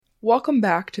Welcome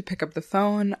back to Pick Up the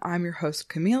Phone. I'm your host,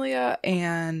 Camelia,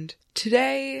 and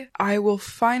today I will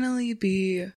finally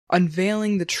be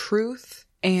unveiling the truth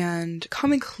and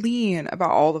coming clean about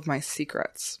all of my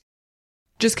secrets.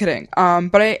 Just kidding.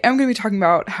 But I am going to be talking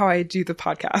about how I do the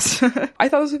podcast. I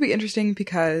thought this would be interesting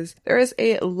because there is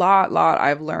a lot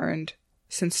I've learned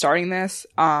since starting this.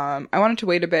 I wanted to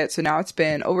wait a bit, so now it's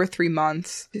been over 3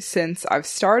 months since I've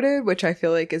started, which I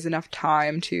feel like is enough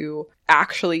time to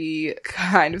actually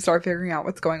kind of start figuring out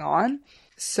what's going on.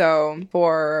 So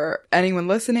for anyone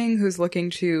listening who's looking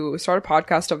to start a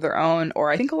podcast of their own, or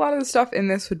I think a lot of the stuff in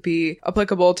this would be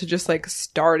applicable to just like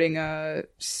starting a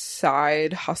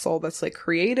side hustle that's like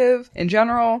creative in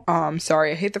general.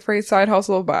 Sorry, I hate the phrase side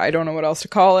hustle, but I don't know what else to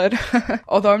call it.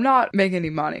 Although I'm not making any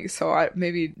money, so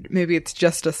maybe it's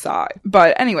just a side.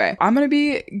 But anyway, I'm going to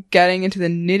be getting into the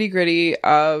nitty gritty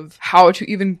of how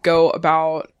to even go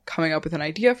about coming up with an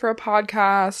idea for a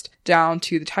podcast, down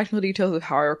to the technical details of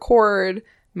how I record,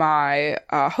 my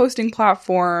hosting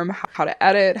platform, how to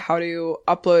edit, how to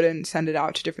upload and send it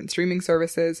out to different streaming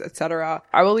services, etc.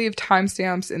 I will leave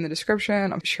timestamps in the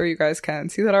description. I'm sure you guys can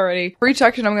see that already. For each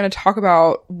section, I'm going to talk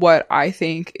about what I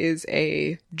think is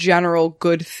a general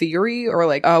good theory, or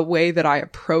like a way that I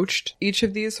approached each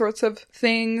of these sorts of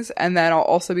things. And then I'll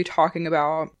also be talking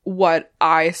about what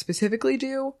I specifically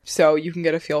do, so you can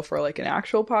get a feel for like an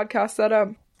actual podcast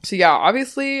setup. So yeah,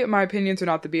 obviously my opinions are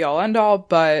not the be all end all,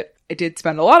 but I did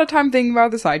spend a lot of time thinking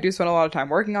about this. I do spend a lot of time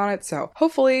working on it. So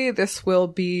hopefully this will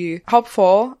be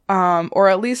helpful, or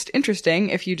at least interesting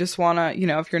if you just want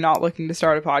to, if you're not looking to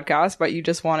start a podcast, but you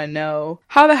just want to know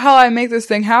how the hell I make this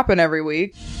thing happen every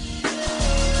week.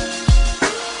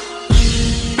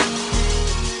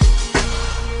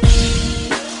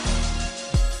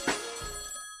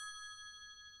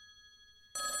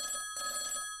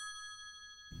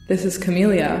 This is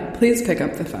Camelia. Please pick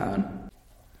up the phone.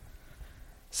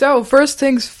 So, first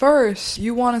things first,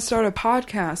 you want to start a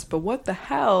podcast, but what the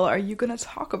hell are you going to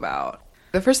talk about?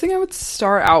 The first thing I would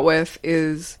start out with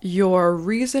is your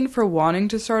reason for wanting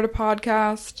to start a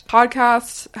podcast.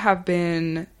 Podcasts have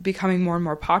been becoming more and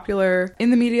more popular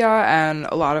in the media, and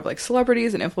a lot of like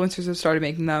celebrities and influencers have started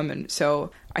making them, and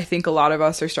so I think a lot of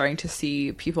us are starting to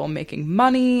see people making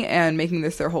money and making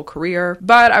this their whole career.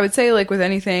 But I would say, like with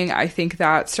anything, I think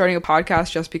that starting a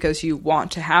podcast just because you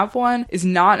want to have one is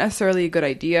not necessarily a good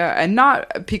idea, and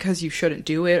not because you shouldn't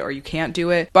do it or you can't do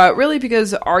it, but really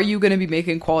because are you going to be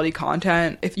making quality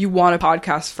content if you want a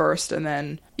podcast first and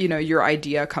then, your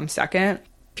idea comes second?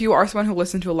 If you are someone who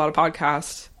listens to a lot of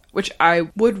podcasts, which I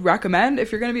would recommend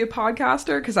if you're going to be a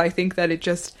podcaster, because I think that it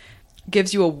just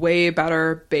gives you a way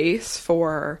better base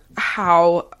for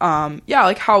how,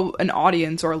 how an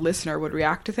audience or a listener would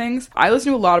react to things. I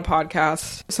listen to a lot of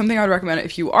podcasts. Something I would recommend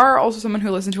if you are also someone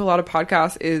who listens to a lot of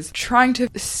podcasts is trying to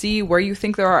see where you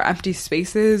think there are empty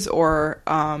spaces or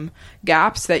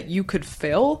gaps that you could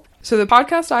fill. So the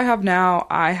podcast I have now,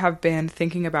 I have been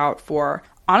thinking about for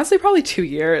honestly probably 2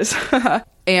 years.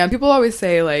 And people always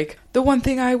say, like, the one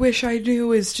thing I wish I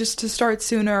knew is just to start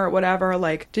sooner or whatever,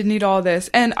 like, didn't need all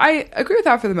this. And I agree with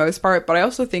that for the most part, but I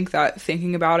also think that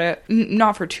thinking about it,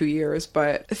 not for 2 years,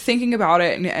 but thinking about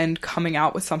it and coming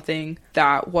out with something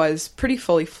that was pretty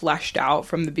fully fleshed out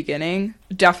from the beginning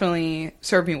definitely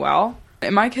served me well.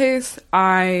 In my case,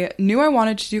 I knew I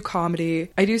wanted to do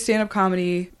comedy. I do stand-up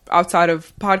comedy outside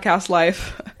of podcast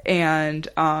life. And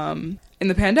in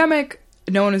the pandemic,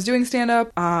 no one was doing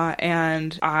stand-up,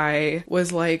 and I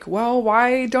was like, well,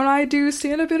 why don't I do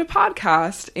stand-up in a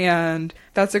podcast? And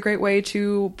that's a great way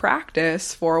to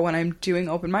practice for when I'm doing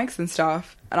open mics and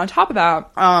stuff. And on top of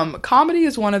that, comedy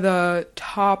is one of the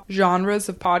top genres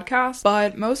of podcasts,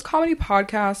 but most comedy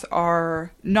podcasts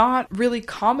are not really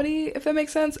comedy, if that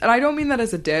makes sense. And I don't mean that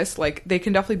as a diss, like, they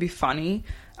can definitely be funny.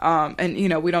 And,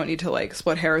 we don't need to, like,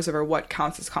 split hairs over what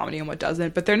counts as comedy and what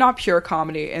doesn't, but they're not pure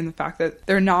comedy in the fact that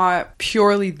they're not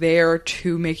purely there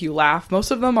to make you laugh.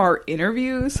 Most of them are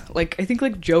interviews, like, I think,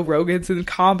 like, Joe Rogan's in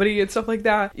comedy and stuff like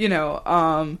that,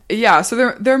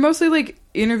 so they're mostly, like,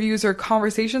 interviews or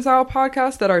conversation style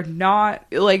podcasts that are not,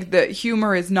 like, the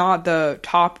humor is not the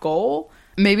top goal.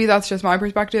 Maybe that's just my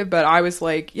perspective, but I was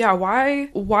like, yeah, why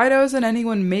doesn't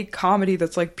anyone make comedy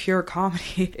that's like pure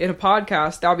comedy in a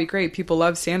podcast? That would be great. People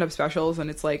love stand-up specials, and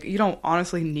it's like, you don't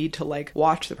honestly need to like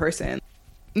watch the person.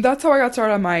 That's how I got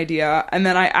started on my idea. And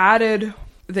then I added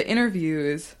the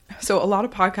interviews. So a lot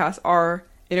of podcasts are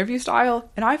interview style,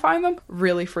 and I find them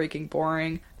really freaking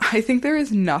boring. I think there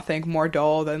is nothing more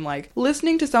dull than like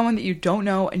listening to someone that you don't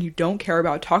know and you don't care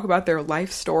about talk about their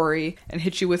life story and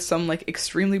hit you with some like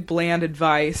extremely bland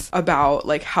advice about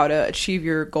like how to achieve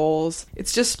your goals.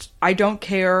 It's just, I don't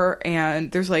care.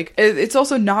 And there's like, it's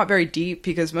also not very deep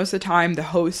because most of the time the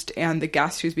host and the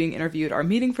guest who's being interviewed are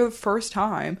meeting for the first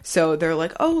time. So they're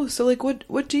like, oh, so like,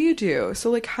 what do you do? So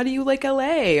like, how do you like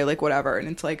LA? Or like whatever. And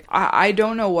it's like, I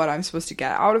don't know what I'm supposed to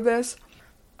get out of this.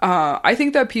 I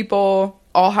think that people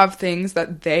all have things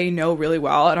that they know really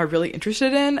well and are really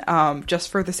interested in, just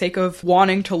for the sake of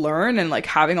wanting to learn and like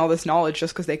having all this knowledge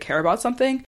just because they care about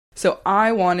something. So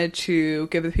I wanted to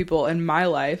give the people in my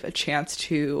life a chance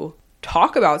to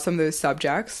talk about some of those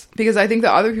subjects because I think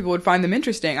that other people would find them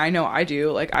interesting. I know I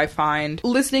do. Like, I find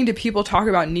listening to people talk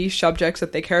about niche subjects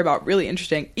that they care about really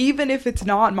interesting, even if it's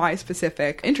not my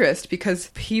specific interest, because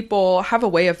people have a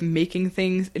way of making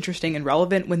things interesting and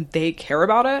relevant when they care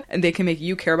about it, and they can make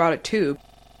you care about it too.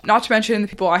 Not to mention the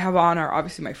people I have on are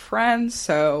obviously my friends,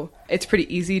 so it's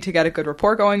pretty easy to get a good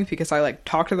rapport going because I like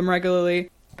talk to them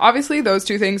regularly. Obviously, those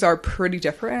two things are pretty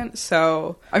different,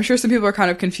 so I'm sure some people are kind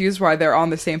of confused why they're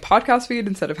on the same podcast feed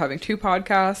instead of having two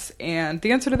podcasts, and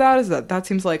the answer to that is that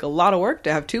seems like a lot of work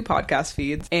to have two podcast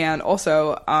feeds, and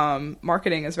also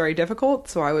marketing is very difficult,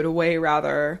 so I would way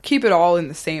rather keep it all in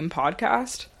the same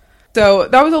podcast. So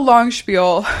that was a long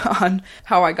spiel on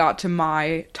how I got to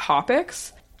my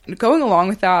topics. Going along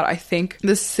with that, I think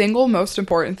the single most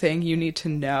important thing you need to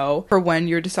know for when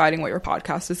you're deciding what your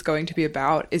podcast is going to be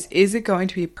about is it going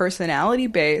to be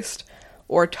personality-based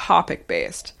or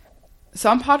topic-based?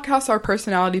 Some podcasts are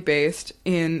personality-based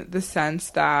in the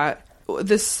sense that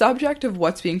the subject of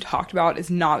what's being talked about is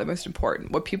not the most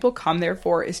important. What people come there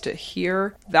for is to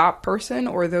hear that person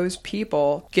or those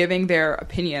people giving their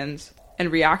opinions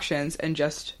and reactions and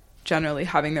just generally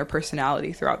having their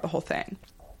personality throughout the whole thing.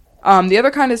 The other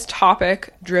kind is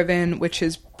topic driven, which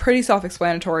is pretty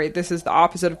self-explanatory. This is the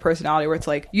opposite of personality, where it's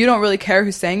like, you don't really care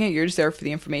who's saying it, you're just there for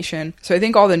the information. So I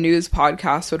think all the news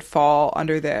podcasts would fall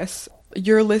under this.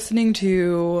 You're listening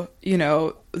to,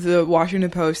 the Washington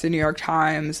Post, the New York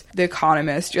Times, The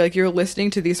Economist. You're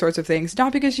listening to these sorts of things,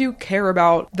 not because you care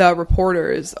about the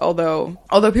reporters, although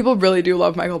people really do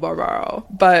love Michael Barbaro,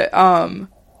 but,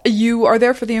 you are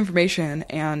there for the information,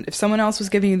 and if someone else was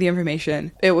giving you the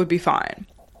information, it would be fine.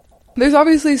 There's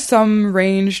obviously some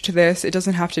range to this. It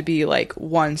doesn't have to be like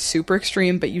one super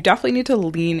extreme, but you definitely need to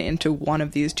lean into one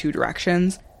of these two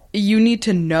directions. You need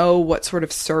to know what sort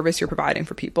of service you're providing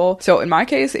for people. So in my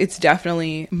case, it's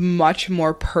definitely much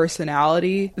more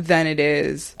personality than it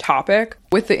is topic.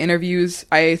 With the interviews,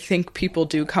 I think people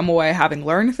do come away having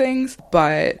learned things,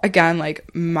 but again,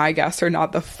 like, my guests are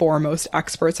not the foremost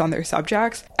experts on their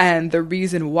subjects. And the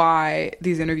reason why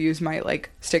these interviews might like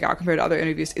stick out compared to other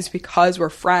interviews is because we're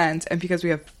friends and because we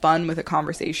have fun with a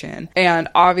conversation. And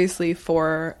obviously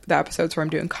for the episodes where I'm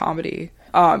doing comedy,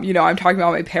 I'm talking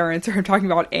about my parents or I'm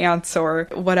talking about aunts or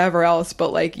whatever else,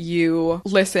 but like, you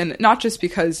listen, not just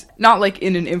because, not like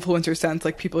in an influencer sense,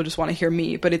 like people just want to hear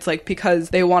me, but it's like because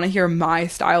they want to hear my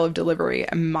style of delivery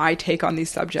and my take on these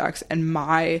subjects and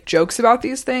my jokes about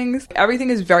these things. Everything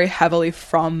is very heavily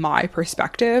from my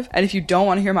perspective. And if you don't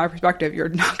want to hear my perspective, you're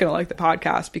not going to like the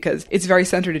podcast because it's very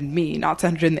centered in me, not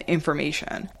centered in the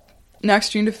information.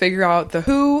 Next, you need to figure out the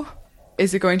who.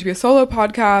 Is it going to be a solo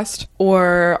podcast,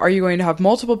 or are you going to have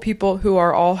multiple people who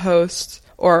are all hosts,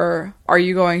 or are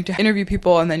you going to interview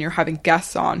people and then you're having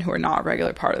guests on who are not a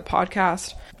regular part of the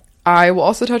podcast? I will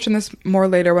also touch on this more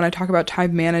later when I talk about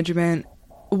time management.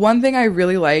 One thing I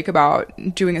really like about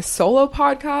doing a solo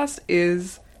podcast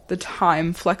is the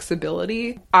time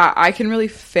flexibility. I can really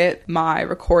fit my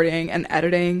recording and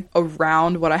editing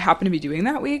around what I happen to be doing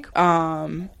that week.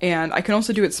 And I can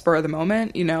also do it spur of the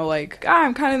moment,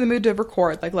 I'm kind of in the mood to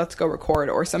record, like, let's go record.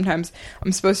 Or sometimes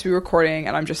I'm supposed to be recording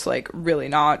and I'm just like really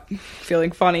not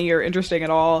feeling funny or interesting at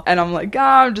all. And I'm like,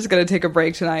 I'm just going to take a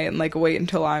break tonight and like wait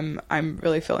until I'm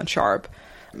really feeling sharp.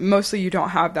 Mostly you don't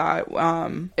have that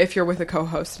if you're with a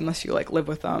co-host, unless you like live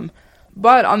with them.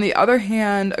 But on the other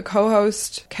hand, a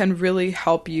co-host can really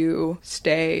help you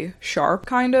stay sharp,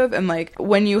 kind of. And like,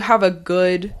 when you have a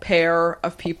good pair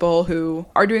of people who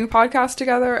are doing a podcast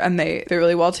together and they're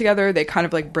really well together, they kind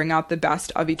of like bring out the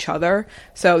best of each other.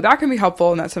 So that can be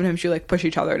helpful, and that sometimes you like push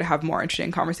each other to have more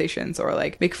interesting conversations or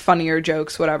like make funnier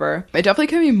jokes, whatever. It definitely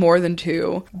can be more than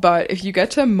two, but if you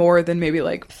get to more than maybe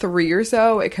like 3 or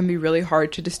so, it can be really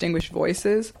hard to distinguish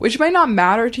voices, which might not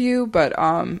matter to you, but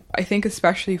I think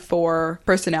especially for more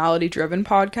personality driven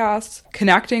podcasts,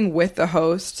 connecting with the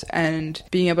host and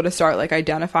being able to start like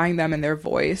identifying them in their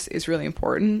voice is really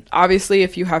important. Obviously,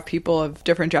 if you have people of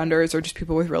different genders or just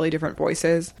people with really different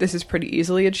voices, this is pretty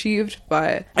easily achieved.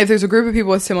 But if there's a group of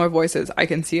people with similar voices, I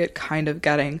can see it kind of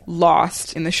getting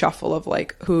lost in the shuffle of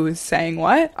like who's saying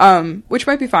what, which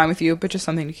might be fine with you, but just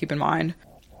something to keep in mind.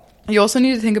 You also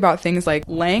need to think about things like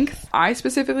length. I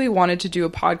specifically wanted to do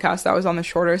a podcast that was on the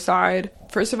shorter side.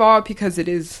 First of all, because it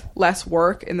is less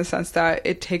work in the sense that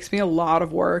it takes me a lot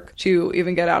of work to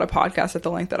even get out a podcast at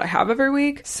the length that I have every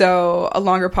week. So a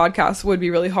longer podcast would be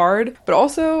really hard. But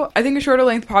also, I think a shorter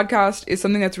length podcast is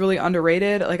something that's really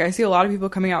underrated. Like, I see a lot of people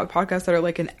coming out with podcasts that are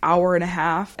like an hour and a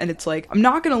half. And it's like, I'm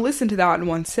not going to listen to that in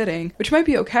one sitting, which might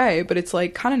be okay. But it's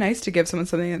like kind of nice to give someone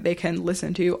something that they can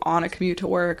listen to on a commute to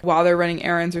work while they're running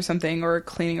errands or something or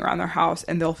cleaning around their house,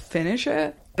 and they'll finish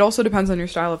it. It also depends on your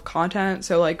style of content.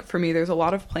 So like for me, there's a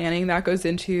lot of planning that goes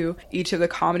into each of the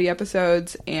comedy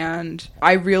episodes, and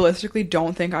I realistically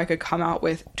don't think I could come out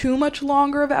with too much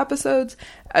longer of episodes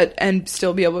and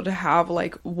still be able to have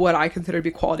like what I consider to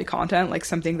be quality content, like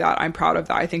something that I'm proud of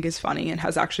that I think is funny and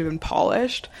has actually been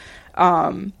polished.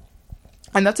 And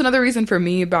that's another reason for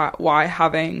me about why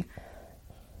having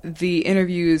the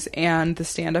interviews and the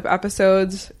stand-up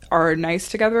episodes are nice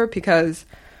together, because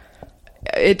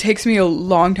it takes me a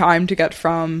long time to get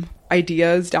from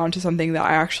ideas down to something that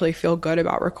I actually feel good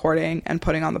about recording and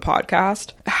putting on the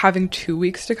podcast. Having 2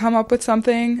 weeks to come up with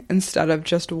something instead of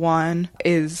just one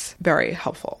is very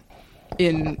helpful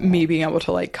in me being able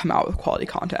to like come out with quality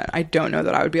content. I don't know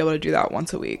that I would be able to do that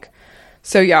once a week.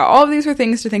 So yeah, all of these are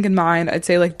things to think in mind. I'd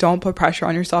say like don't put pressure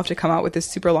on yourself to come out with this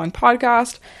super long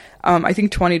podcast. I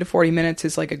think 20 to 40 minutes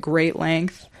is like a great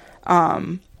length.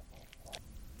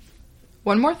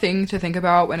 One more thing to think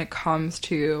about when it comes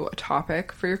to a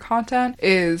topic for your content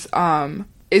is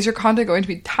your content going to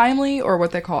be timely, or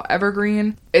what they call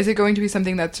evergreen? Is it going to be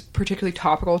something that's particularly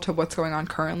topical to what's going on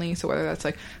currently? So whether that's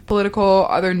like political,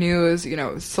 other news,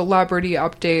 celebrity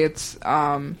updates,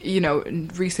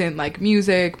 recent like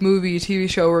music, movie, TV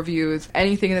show reviews,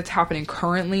 anything that's happening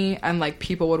currently and like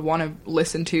people would want to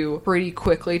listen to pretty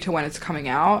quickly to when it's coming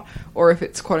out. Or if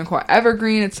it's quote unquote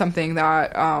evergreen, it's something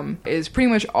that is pretty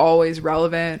much always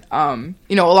relevant. A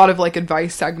lot of like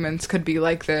advice segments could be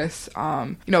like this.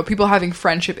 People having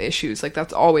friendship issues, like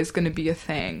that's always going to be a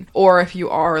thing. Or if you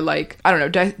are like, I don't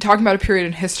know, talking about a period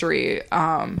in history,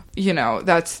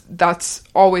 that's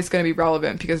always going to be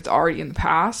relevant because it's already in the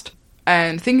past.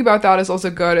 And thinking about that is also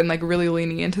good, and like really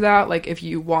leaning into that. Like if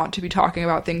you want to be talking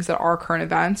about things that are current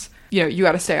events, you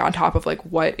got to stay on top of like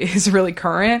what is really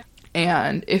current.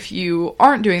 And if you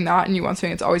aren't doing that and you want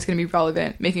something that's always going to be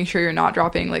relevant, making sure you're not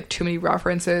dropping like too many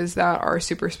references that are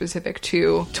super specific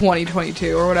to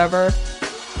 2022 or whatever.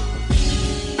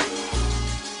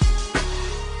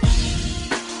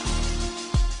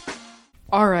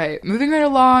 All right, moving right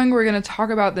along, we're going to talk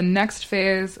about the next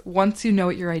phase. Once you know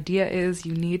what your idea is,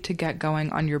 you need to get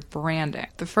going on your branding.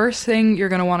 The first thing you're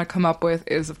going to want to come up with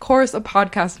is, of course, a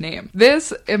podcast name.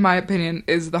 This, in my opinion,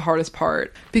 is the hardest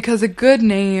part because a good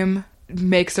name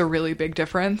makes a really big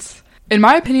difference. In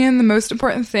my opinion, the most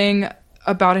important thing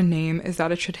about a name is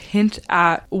that it should hint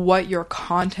at what your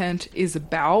content is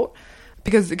about.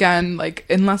 Because again, like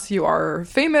unless you are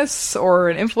famous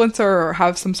or an influencer or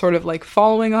have some sort of like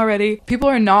following already, people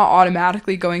are not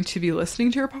automatically going to be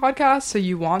listening to your podcast. So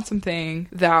you want something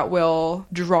that will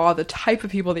draw the type of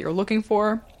people that you're looking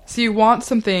for. So you want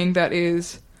something that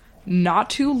is not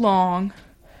too long,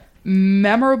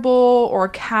 memorable or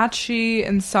catchy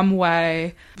in some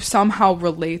way, somehow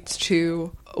relates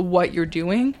to what you're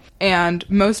doing. And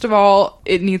most of all,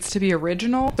 it needs to be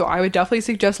original. So I would definitely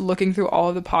suggest looking through all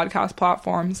of the podcast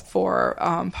platforms for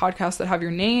podcasts that have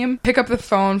your name. Pick Up the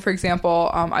Phone, for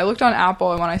example. I looked on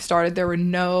Apple, and when I started, there were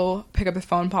no Pick Up the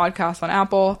Phone podcasts on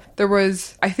Apple. There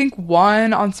was, I think,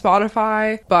 one on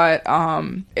Spotify, but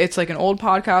it's like an old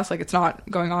podcast, like it's not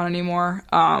going on anymore.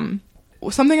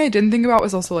 Something I didn't think about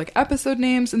was also like episode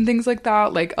names and things like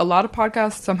that. Like a lot of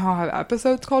podcasts somehow have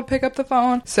episodes called Pick Up the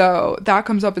Phone. So that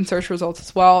comes up in search results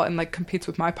as well and like competes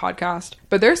with my podcast.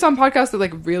 But there's some podcasts that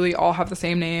like really all have the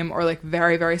same name or like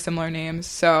very, very similar names.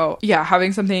 So yeah,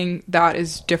 having something that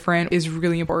is different is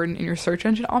really important in your search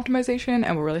engine optimization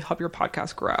and will really help your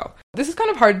podcast grow. This is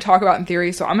kind of hard to talk about in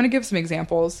theory, so I'm going to give some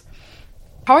examples.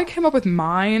 How I came up with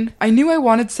mine, I knew I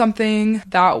wanted something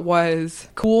that was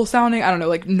cool sounding, I don't know,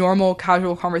 like normal,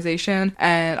 casual conversation.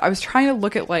 And I was trying to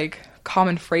look at like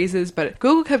common phrases, but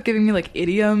Google kept giving me like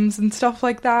idioms and stuff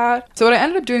like that. So what I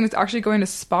ended up doing was actually going to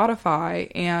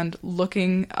Spotify and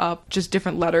looking up just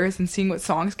different letters and seeing what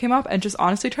songs came up, and just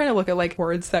honestly trying to look at like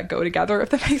words that go together, if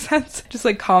that makes sense. Just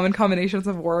like common combinations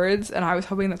of words, and I was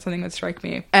hoping that something would strike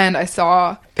me. And I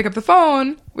saw Pick Up the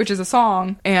Phone, which is a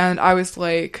song, and I was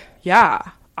like, yeah,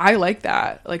 I like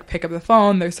that. Like, pick up the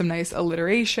phone. There's some nice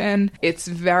alliteration. It's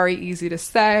very easy to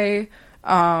say.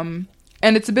 And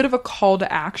it's a bit of a call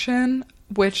to action,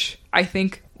 which I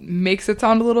think makes it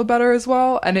sound a little better as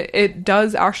well. And it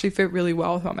does actually fit really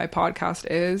well with what my podcast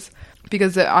is,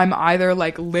 because I'm either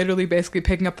like literally basically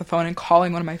picking up the phone and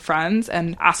calling one of my friends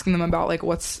and asking them about like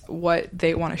what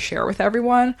they want to share with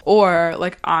everyone, or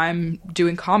like I'm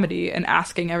doing comedy and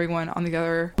asking everyone on the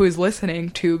other who is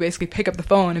listening to basically pick up the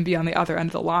phone and be on the other end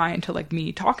of the line to like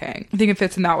me talking. I think it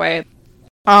fits in that way.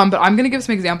 But I'm going to give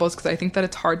some examples because I think that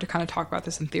it's hard to kind of talk about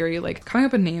this in theory. Like, coming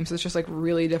up with names is just like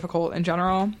really difficult in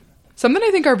general. Something I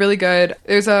think are really good,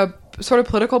 there's a sort of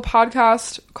political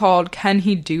podcast called Can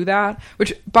He Do That?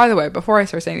 Which, by the way, before I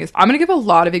start saying this, I'm going to give a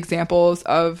lot of examples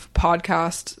of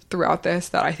podcasts throughout this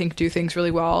that I think do things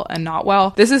really well and not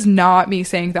well. This is not me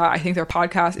saying that I think their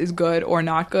podcast is good or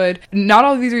not good. Not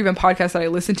all of these are even podcasts that I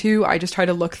listen to. I just try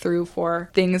to look through for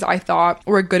things I thought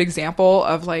were a good example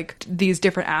of like these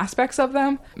different aspects of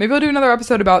them. Maybe I'll do another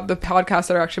episode about the podcasts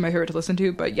that are actually my favorite to listen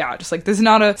to, but yeah, just like this is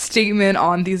not a statement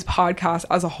on these podcasts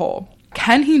as a whole.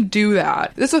 Can He Do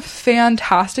That? This is a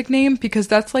fantastic name because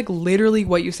that's like literally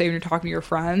what you say when you're talking to your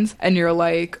friends and you're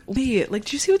like, wait, like,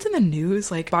 do you see what's in the news?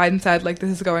 Like, Biden said, like,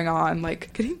 this is going on.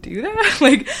 Like, can he do that?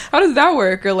 Like, how does that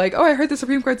work? Or like, oh, I heard the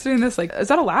Supreme Court's doing this. Like, is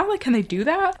that allowed? Like, can they do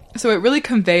that? So it really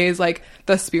conveys like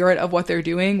the spirit of what they're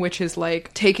doing, which is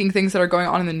like taking things that are going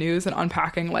on in the news and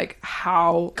unpacking like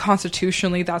how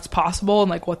constitutionally that's possible and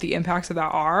like what the impacts of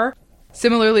that are.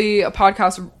 Similarly, a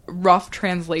podcast, Rough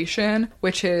Translation,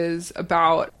 which is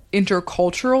about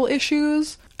intercultural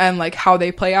issues and like how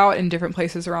they play out in different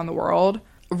places around the world.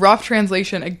 Rough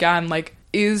Translation, again, like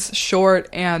is short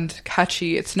and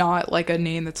catchy. It's not like a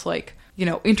name that's like, you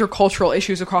know, intercultural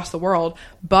issues across the world,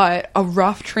 but a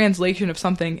rough translation of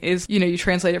something is, you know, you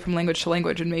translate it from language to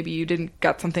language and maybe you didn't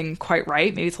get something quite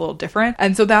right. Maybe it's a little different.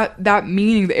 And so that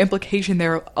meaning, the implication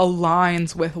there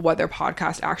aligns with what their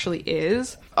podcast actually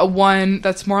is. One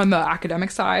that's more on the academic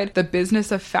side, the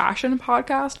Business of Fashion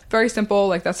podcast. Very simple.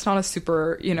 Like, that's not a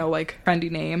super, you know, like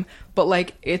trendy name, but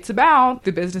like it's about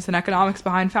the business and economics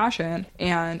behind fashion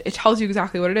and it tells you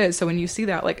exactly what it is. So when you see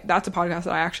that, like, that's a podcast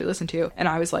that I actually listen to and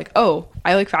I was like, oh,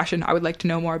 I like fashion. I would like to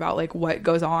know more about like what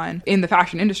goes on in the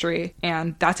fashion industry,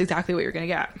 and that's exactly what you're gonna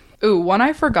get. Ooh, one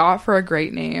I forgot for a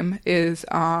great name is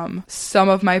Some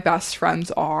of My Best Friends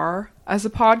Are as a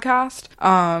podcast.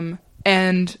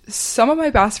 And Some of My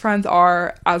Best Friends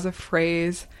Are as a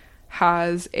phrase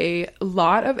has a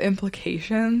lot of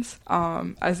implications,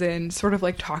 as in sort of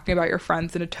like talking about your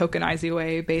friends in a tokenizing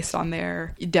way based on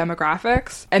their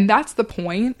demographics. And that's the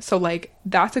point. So like,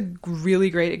 that's a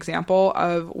really great example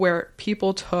of where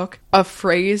people took a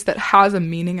phrase that has a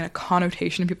meaning and a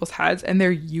connotation in people's heads and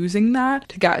they're using that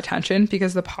to get attention,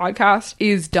 because the podcast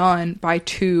is done by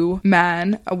two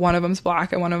men. One of them's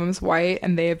black and one of them's white,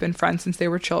 and they have been friends since they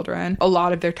were children. A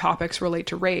lot of their topics relate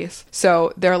to race.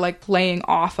 So they're like playing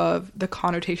off of the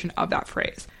connotation of that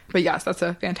phrase. But yes, that's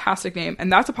a fantastic name.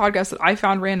 And that's a podcast that I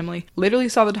found randomly, literally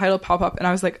saw the title pop up and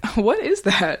I was like, what is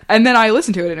that? And then I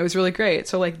listened to it and it was really great.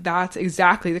 So like, that's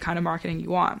exactly the kind of marketing you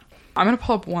want. I'm going to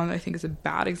pull up one that I think is a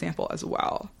bad example as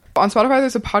well. On Spotify,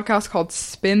 there's a podcast called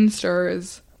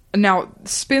Spinsters. Now,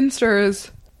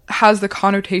 Spinsters has the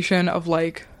connotation of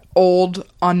like old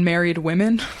unmarried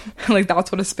women. Like, that's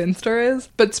what a spinster is.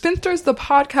 But Spinsters, the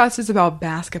podcast, is about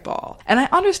basketball. And I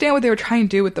understand what they were trying to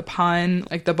do with the pun,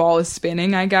 like the ball is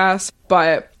spinning, I guess.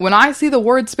 But when I see the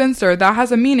word spinster, that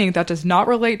has a meaning that does not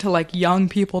relate to like young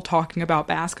people talking about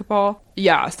basketball.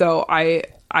 Yeah, so I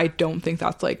don't think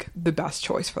that's like the best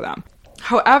choice for them.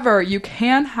 However, you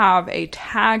can have a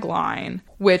tagline,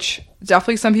 which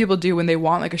definitely some people do when they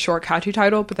want like a short, catchy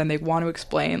title, but then they want to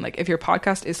explain, like, if your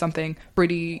podcast is something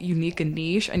pretty unique and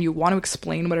niche and you want to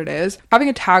explain what it is, having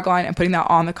a tagline and putting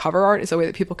that on the cover art is a way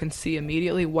that people can see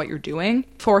immediately what you're doing.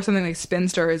 For something like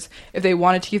Spinsters, if they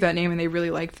wanted to keep that name and they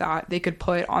really liked that, they could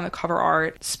put on the cover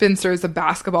art, Spinsters, a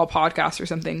basketball podcast or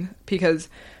something, because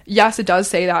yes, it does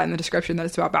say that in the description that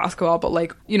it's about basketball, but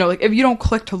like, you know, like if you don't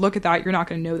click to look at that, you're not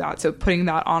going to know that. So putting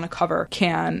that on a cover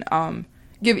can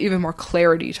give even more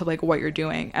clarity to like what you're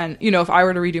doing. And, you know, if I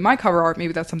were to redo my cover art,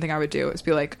 maybe that's something I would do, is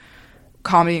be like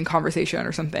comedy and conversation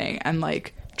or something, and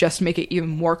like just make it even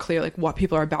more clear like what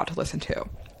people are about to listen to.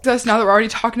 So now that we're already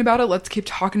talking about it, let's keep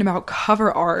talking about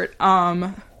cover art.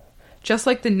 just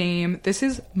like the name, this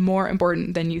is more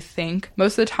important than you think.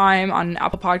 Most of the time on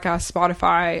Apple Podcasts,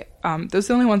 Spotify, those are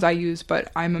the only ones I use,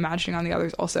 but I'm imagining on the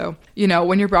others also. You know,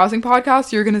 when you're browsing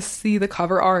podcasts, you're going to see the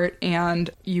cover art and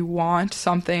you want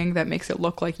something that makes it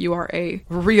look like you are a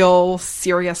real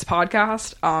serious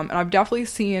podcast. And I've definitely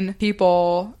seen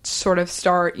people sort of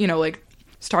start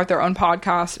their own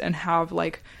podcast and have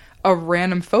like a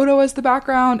random photo as the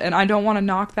background, and I don't want to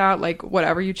knock that. Like,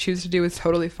 whatever you choose to do is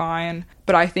totally fine,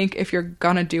 but I think if you're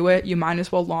gonna do it, you might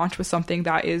as well launch with something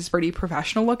that is pretty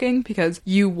professional looking, because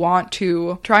you want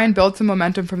to try and build some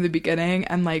momentum from the beginning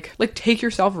and like take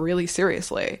yourself really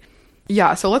seriously.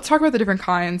 Yeah, so let's talk about the different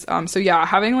kinds. So yeah,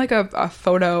 having like a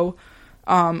photo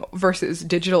versus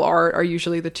digital art are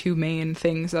usually the two main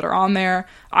things that are on there.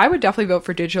 I would definitely vote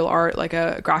for digital art, like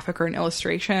a graphic or an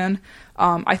illustration.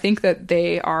 I think that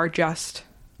they are just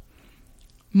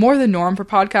more the norm for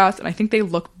podcasts, and I think they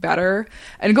look better.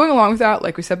 And going along with that,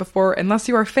 like we said before, unless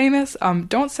you are famous,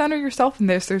 don't center yourself in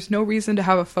this. There's no reason to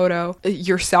have a photo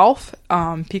yourself,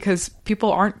 because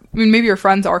people aren't, I mean, maybe your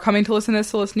friends are coming to listen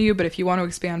to you, but if you want to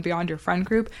expand beyond your friend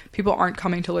group, people aren't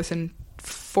coming to listen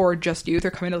for just you.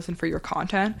 They're coming to listen for your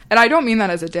content. And I don't mean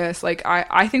that as a diss. Like,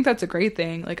 I think that's a great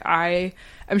thing. Like, I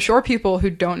am sure people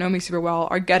who don't know me super well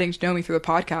are getting to know me through the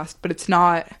podcast, but it's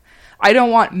not, I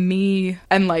don't want me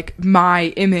and like my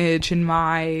image and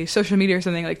my social media or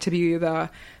something like to be the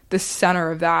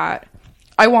center of that.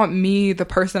 I want me, the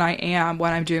person I am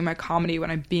when I'm doing my comedy,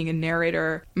 when I'm being a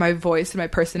narrator, my voice and my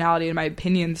personality and my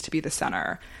opinions to be the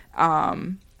center.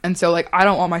 And so, like, I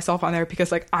don't want myself on there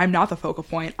because, like, I'm not the focal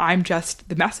point. I'm just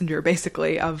the messenger,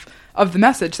 basically, of the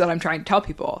message that I'm trying to tell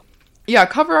people. Yeah,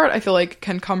 cover art, I feel like,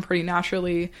 can come pretty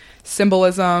naturally.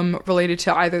 Symbolism related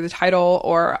to either the title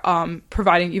or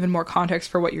providing even more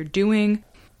context for what you're doing.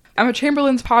 Emma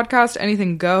Chamberlain's podcast,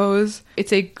 Anything Goes.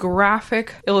 It's a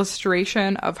graphic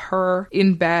illustration of her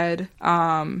in bed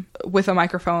with a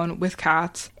microphone with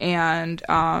cats. And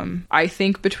I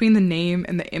think between the name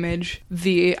and the image,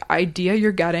 the idea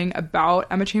you're getting about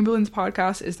Emma Chamberlain's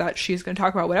podcast is that she's going to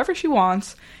talk about whatever she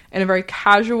wants in a very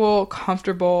casual,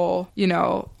 comfortable,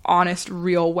 honest,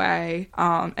 real way.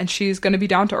 And she's going to be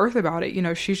down to earth about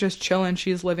it. She's just chilling.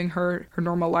 She's living her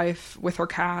normal life with her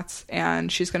cats, and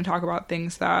she's going to talk about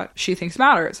things that she thinks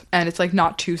matters. And it's like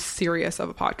not too serious of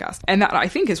a podcast. And that, I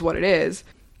think, is what it is.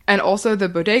 And also the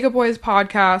Bodega Boys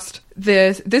podcast.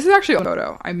 This is actually a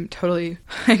photo. I'm totally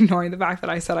ignoring the fact that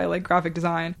I said I like graphic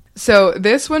design. So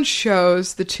this one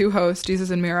shows the two hosts, Jesus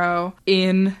and Miro,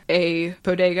 in a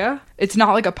bodega. It's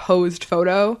not like a posed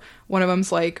photo. One of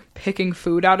them's like picking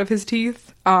food out of his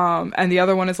teeth. And the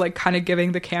other one is like kind of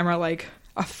giving the camera like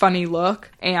a funny look,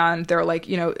 and they're like,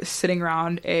 sitting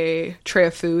around a tray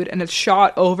of food, and it's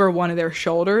shot over one of their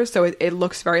shoulders, so it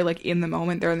looks very like in the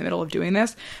moment. They're in the middle of doing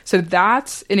this. So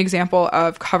that's an example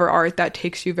of cover art that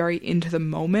takes you very into the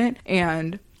moment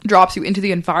and drops you into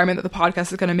the environment that the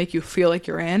podcast is going to make you feel like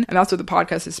you're in. And that's what the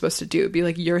podcast is supposed to do, be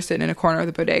like you're sitting in a corner of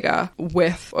the bodega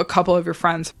with a couple of your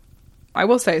friends. I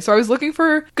will say, so I was looking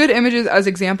for good images as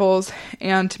examples,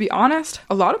 and to be honest,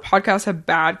 a lot of podcasts have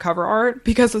bad cover art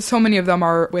because so many of them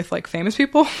are with like famous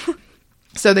people.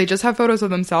 So they just have photos of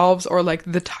themselves or like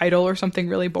the title or something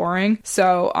really boring.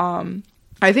 So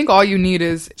I think all you need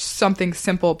is something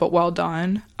simple but well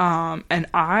done. And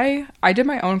I did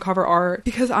my own cover art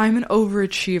because I'm an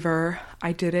overachiever.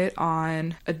 I did it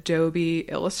on Adobe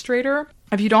Illustrator.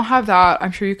 If you don't have that,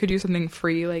 I'm sure you could use something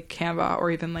free like Canva or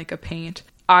even like a Paint.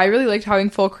 I really liked having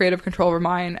full creative control over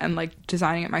mine and like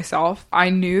designing it myself.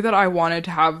 I knew that I wanted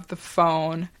to have the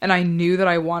phone, and I knew that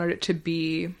I wanted it to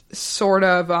be sort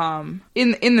of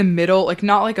in the middle, like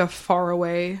not like a far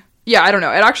away. Yeah, I don't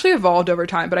know. It actually evolved over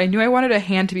time, but I knew I wanted a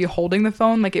hand to be holding the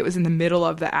phone like it was in the middle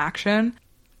of the action.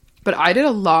 But I did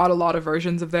a lot of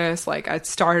versions of this. Like, it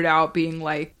started out being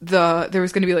like there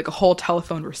was going to be like a whole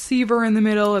telephone receiver in the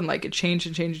middle, and like it changed.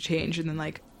 And then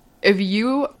like, if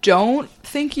you don't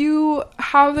think you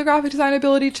have the graphic design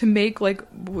ability to make like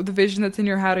the vision that's in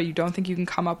your head, or you don't think you can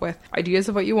come up with ideas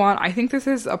of what you want, I think this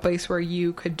is a place where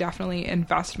you could definitely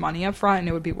invest money up front and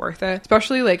it would be worth it.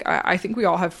 Especially like, I think we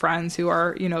all have friends who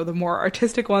are, the more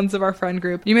artistic ones of our friend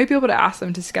group. You might be able to ask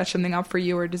them to sketch something up for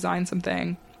you or design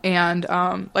something. And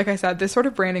like I said, this sort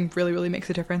of branding really makes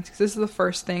a difference, because this is the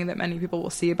first thing that many people will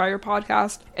see about your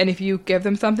podcast. And if you give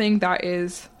them something that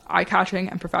is eye-catching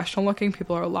and professional looking,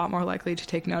 people are a lot more likely to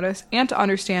take notice and to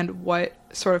understand what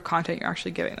sort of content you're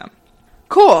actually giving them.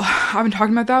 Cool. I've been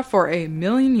talking about that for a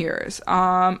million years.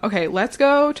 Okay, let's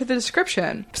go to the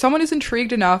description. If someone is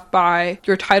intrigued enough by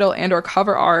your title and or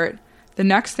cover art, the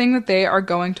next thing that they are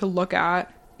going to look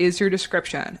at is your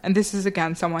description. And this is,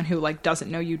 again, someone who like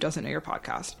doesn't know you, doesn't know your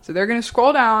podcast. So they're going to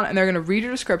scroll down and they're going to read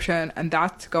your description, and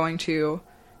that's going to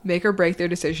make or break their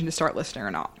decision to start listening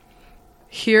or not.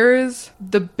 Here's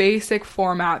the basic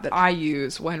format that I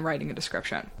use when writing a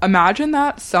description. Imagine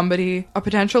that somebody, a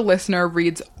potential listener,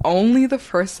 reads only the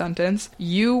first sentence.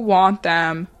 You want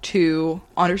them to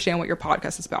understand what your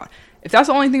podcast is about. If that's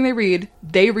the only thing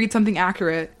they read something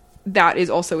accurate that is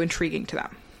also intriguing to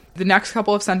them. The next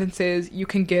couple of sentences, you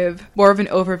can give more of an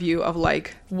overview of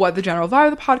like what the general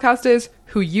vibe of the podcast is,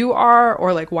 who you are,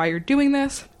 or like why you're doing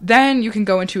this. Then you can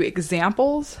go into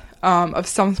examples of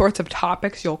some sorts of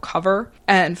topics you'll cover.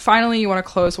 And finally, you want to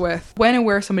close with when and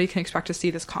where somebody can expect to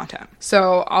see this content.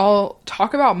 So I'll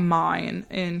talk about mine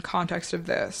in context of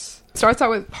this. It starts out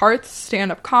with parts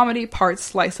stand-up comedy, parts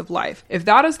slice of life. If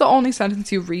that is the only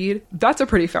sentence you read, that's a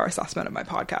pretty fair assessment of my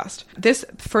podcast. This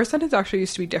first sentence actually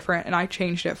used to be different, and I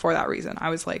changed it for that reason. I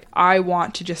was like, I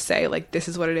want to just say, like, this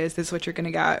is what it is, this is what you're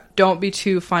gonna get. Don't be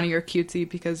too funny or cutesy,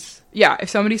 because, yeah, if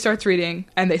somebody starts reading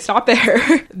and they stop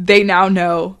there, they now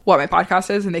know what my podcast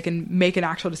is, and they can make an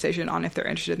actual decision on if they're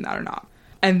interested in that or not.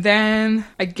 And then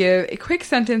I give a quick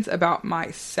sentence about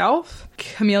myself.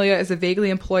 Camellia is a vaguely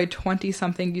employed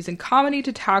 20-something using comedy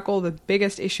to tackle the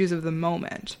biggest issues of the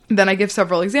moment. Then I give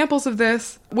several examples of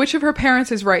this. Which of her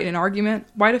parents is right in an argument?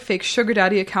 Why do fake sugar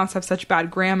daddy accounts have such bad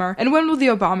grammar? And when will the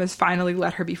Obamas finally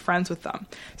let her be friends with them?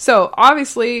 So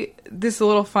obviously, this is a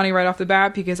little funny right off the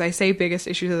bat because I say biggest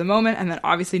issues of the moment, and then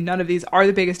obviously none of these are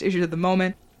the biggest issues of the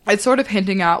moment. It's sort of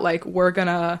hinting at, like, we're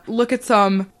gonna look at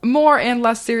some more and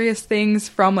less serious things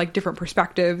from, like, different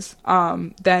perspectives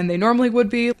than they normally would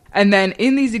be. And then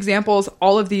in these examples,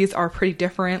 all of these are pretty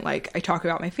different. Like, I talk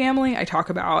about my family, I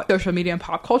talk about social media and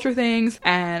pop culture things,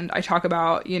 and I talk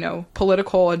about, you know,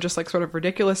 political and just, like, sort of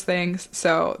ridiculous things.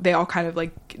 So they all kind of,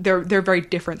 like, they're very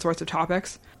different sorts of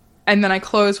topics. And then I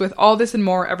close with all this and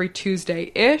more every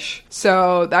Tuesday-ish.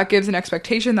 So that gives an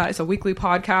expectation that it's a weekly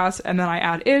podcast. And then I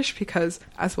add ish because,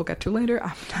 as we'll get to later,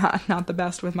 I'm not the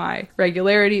best with my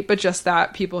regularity, but just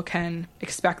that people can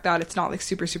expect that. It's not like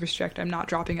super, super strict. I'm not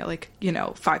dropping it like,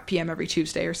 5 p.m. every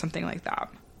Tuesday or something like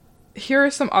that. Here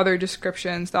are some other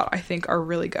descriptions that I think are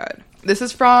really good. This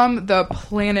is from the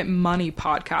Planet Money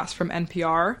podcast from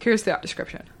NPR. Here's that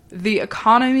description. The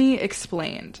economy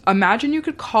explained. Imagine you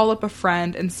could call up a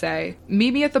friend and say,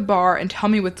 meet me at the bar and tell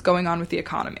me what's going on with the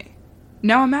economy.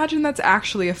 Now imagine that's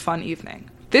actually a fun evening.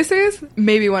 This is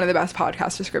maybe one of the best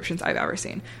podcast descriptions I've ever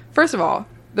seen. First of all,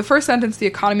 the first sentence, the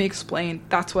economy explained,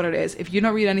 that's what it is. If you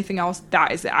don't read anything else,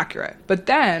 that is accurate. But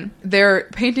then they're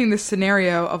painting this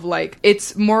scenario of like,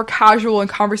 it's more casual and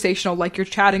conversational, like you're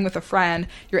chatting with a friend.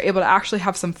 You're able to actually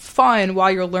have some fun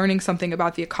while you're learning something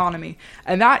about the economy.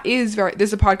 And that is this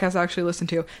is a podcast I actually listen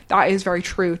to. That is very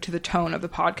true to the tone of the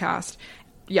podcast.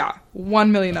 Yeah,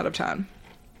 1 million out of 10.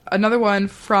 Another one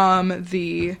from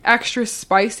the Extra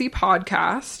Spicy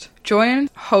podcast. Join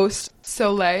host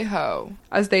Soleil Ho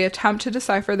as they attempt to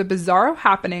decipher the bizarro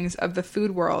happenings of the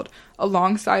food world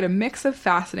alongside a mix of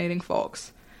fascinating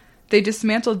folks. They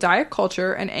dismantle diet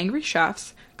culture and angry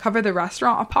chefs, cover the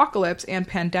restaurant apocalypse and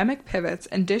pandemic pivots,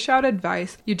 and dish out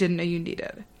advice you didn't know you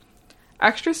needed.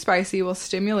 Extra Spicy will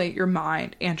stimulate your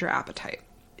mind and your appetite.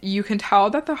 You can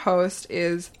tell that the host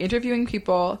is interviewing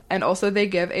people, and also they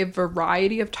give a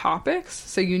variety of topics,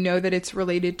 so you know that it's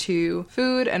related to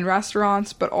food and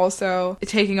restaurants, but also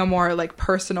taking a more like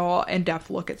personal, in-depth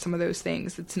look at some of those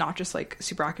things. It's not just like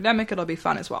super academic, it'll be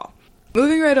fun as well.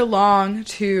 Moving right along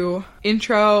to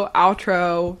intro,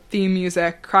 outro, theme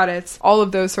music, credits, all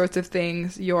of those sorts of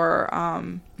things. Your,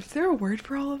 is there a word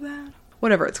for all of that?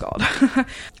 Whatever it's called.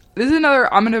 This is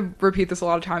another, I'm going to repeat this a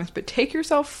lot of times, but take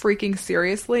yourself freaking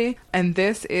seriously, and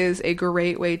this is a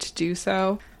great way to do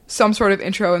so. Some sort of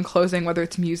intro and closing, whether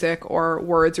it's music or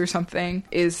words or something,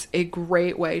 is a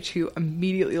great way to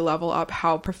immediately level up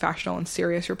how professional and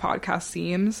serious your podcast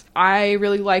seems. I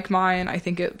really like mine. I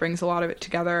think it brings a lot of it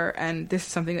together, and this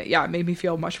is something that, made me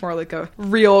feel much more like a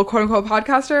real quote-unquote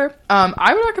podcaster.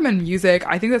 I would recommend music.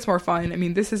 I think that's more fun. I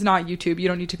mean, this is not YouTube. You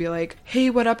don't need to be like, hey,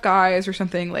 what up, guys, or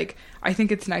something. Like, I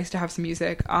think it's nice to have some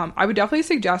music. I would definitely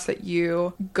suggest that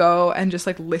you go and just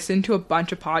like listen to a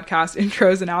bunch of podcast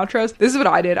intros and outros. This is what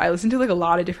I did. I listened to like a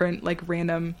lot of different like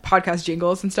random podcast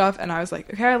jingles and stuff, and I was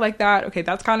like, okay, I like that. Okay,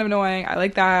 that's kind of annoying. I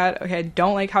like that. Okay, I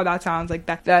don't like how that sounds like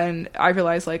that. Then I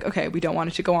realized like, okay, we don't want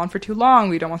it to go on for too long.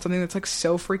 We don't want something that's like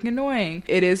so freaking annoying.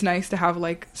 It is nice to have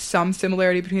like some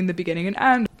similarity between the beginning and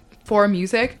end. for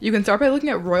music, you can start by looking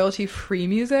at royalty-free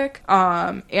music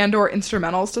and or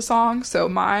instrumentals to songs. So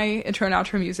my intro and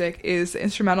outro music is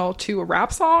instrumental to a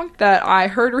rap song that I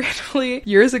heard randomly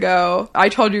years ago. I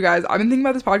told you guys, I've been thinking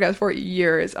about this podcast for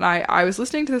years, and I was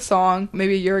listening to this song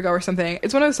maybe a year ago or something.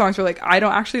 It's one of those songs where like I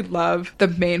don't actually love the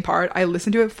main part. I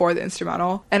listen to it for the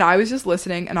instrumental, and I was just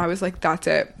listening and I was like, that's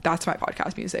it. That's my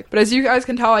podcast music. But as you guys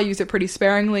can tell, I use it pretty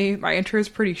sparingly. My intro is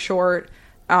pretty short.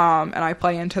 And I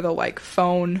play into the like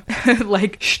phone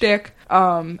like shtick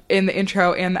in the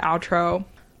intro and the outro.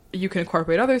 You can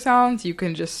incorporate other sounds, you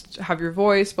can just have your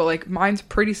voice, but like mine's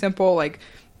pretty simple. Like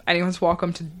anyone's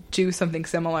welcome to do something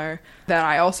similar. Then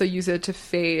I also use it to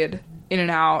fade in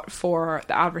and out for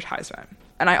the advertisement.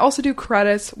 And I also do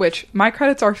credits, which my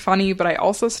credits are funny, but I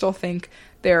also still think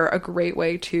they're a great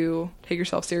way to take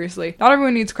yourself seriously. Not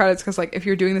everyone needs credits, because like if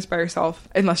you're doing this by yourself,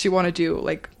 unless you want to do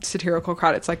like satirical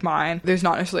credits like mine, there's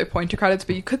not necessarily a point to credits,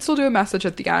 but you could still do a message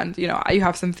at the end. You know, you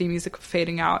have some theme music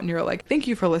fading out and you're like, thank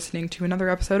you for listening to another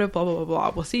episode of blah, blah, blah,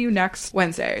 blah. We'll see you next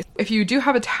Wednesday. If you do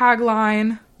have a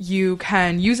tagline, you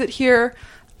can use it here.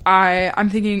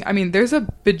 I'm thinking, I mean, there's a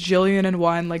bajillion and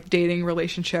one like dating,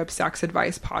 relationship, sex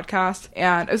advice podcast,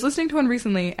 and I was listening to one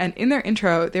recently, and in their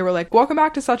intro they were like, welcome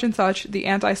back to such and such, the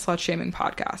anti-slut shaming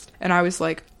podcast. And I was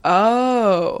like,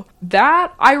 oh,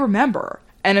 that I remember.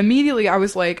 And immediately I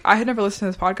was like, I had never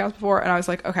listened to this podcast before, and I was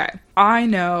like, okay, I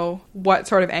know what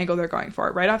sort of angle they're going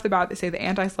for. Right off the bat, they say the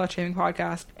anti-slut shaming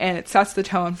podcast, and it sets the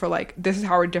tone for like, this is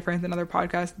how we're different than other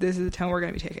podcasts, this is the tone we're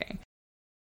going to be taking.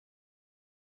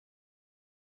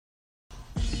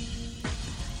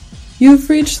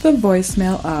 You've reached the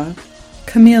voicemail of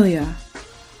Camellia.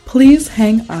 Please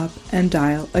hang up and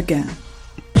dial again.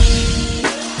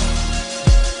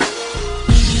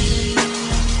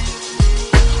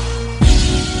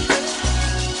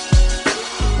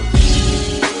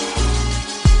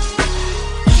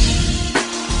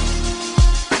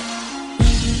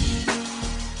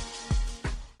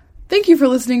 Thank you for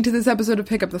listening to this episode of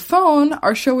Pick Up the Phone.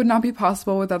 Our show would not be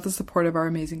possible without the support of our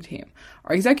amazing team.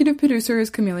 Our executive producer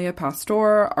is Camellia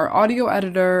Pastor. Our audio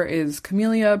editor is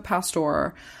Camellia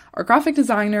Pastor. Our graphic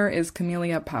designer is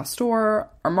Camellia Pastor.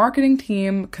 Our marketing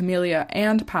team, Camellia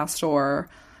and Pastor.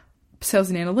 Sales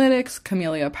and analytics,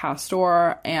 Camellia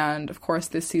Pastor. And of course,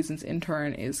 this season's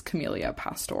intern is Camellia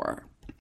Pastor.